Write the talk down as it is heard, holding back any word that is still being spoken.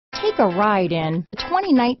Take a ride in the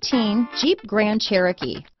 2019 Jeep Grand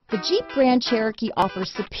Cherokee. The Jeep Grand Cherokee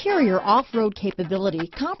offers superior off-road capability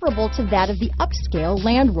comparable to that of the upscale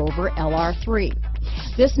Land Rover LR3.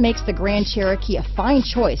 This makes the Grand Cherokee a fine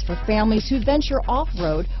choice for families who venture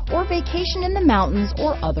off-road or vacation in the mountains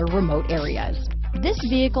or other remote areas. This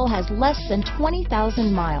vehicle has less than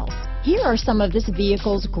 20,000 miles. Here are some of this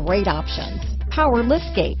vehicle's great options: power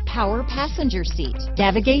liftgate, power passenger seat,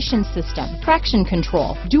 navigation system, traction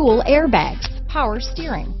control, dual airbags, power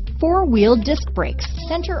steering, four-wheel disc brakes,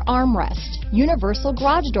 center armrest, universal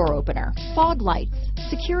garage door opener, fog lights,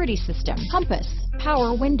 security system, compass,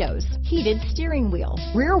 power windows, heated steering wheel,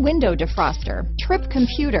 rear window defroster, trip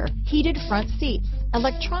computer, heated front seats,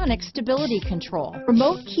 electronic stability control,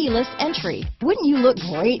 remote keyless entry. Wouldn't you look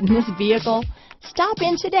great in this vehicle? Stop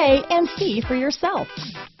in today and see for yourself.